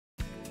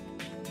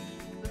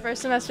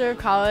First semester of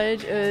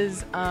college, it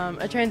was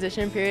a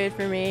transition period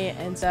for me,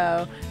 and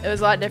so it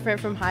was a lot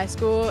different from high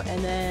school.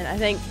 And then I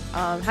think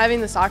having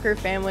the soccer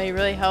family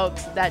really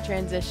helped that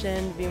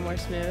transition be more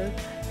smooth,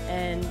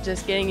 and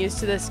just getting used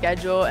to the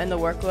schedule and the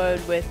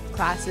workload with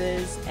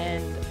classes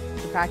and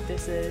the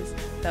practices,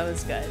 that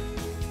was good.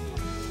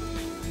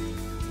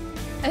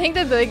 I think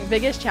the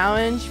biggest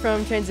challenge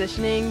from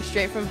transitioning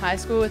straight from high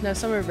school with no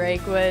summer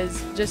break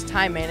was just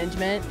time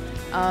management.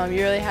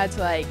 You really had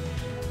to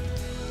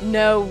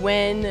know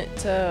when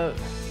to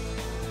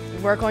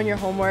work on your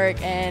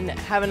homework and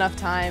have enough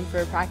time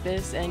for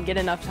practice and get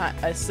enough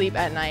sleep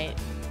at night.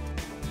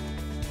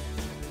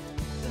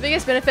 The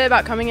biggest benefit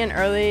about coming in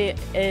early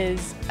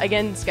is,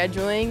 again,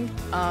 scheduling.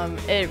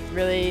 It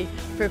really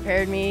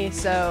prepared me,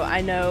 so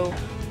I know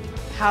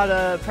how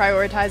to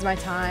prioritize my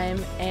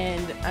time,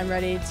 and I'm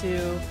ready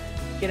to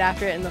get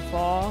after it in the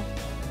fall.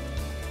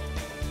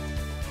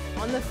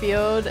 On the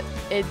field,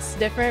 it's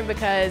different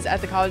because at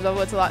the college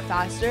level it's a lot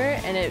faster,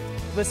 and it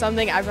was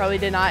something I probably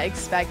did not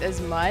expect as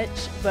much,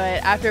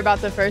 but after about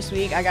the first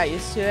week I got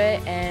used to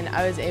it, and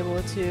I was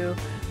able to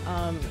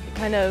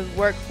kind of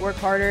work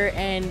harder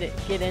and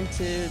get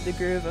into the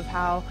groove of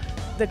how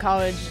the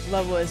college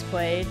level is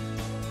played.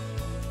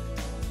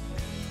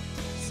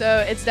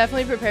 So it's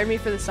definitely prepared me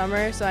for the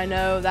summer, so I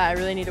know that I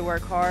really need to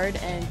work hard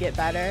and get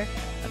better,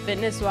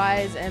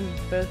 fitness-wise and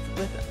both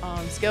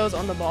with skills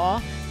on the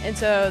ball. And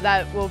so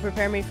that will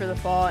prepare me for the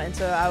fall, and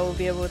so I will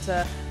be able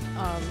to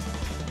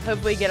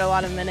hopefully get a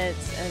lot of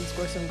minutes and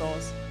score some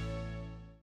goals.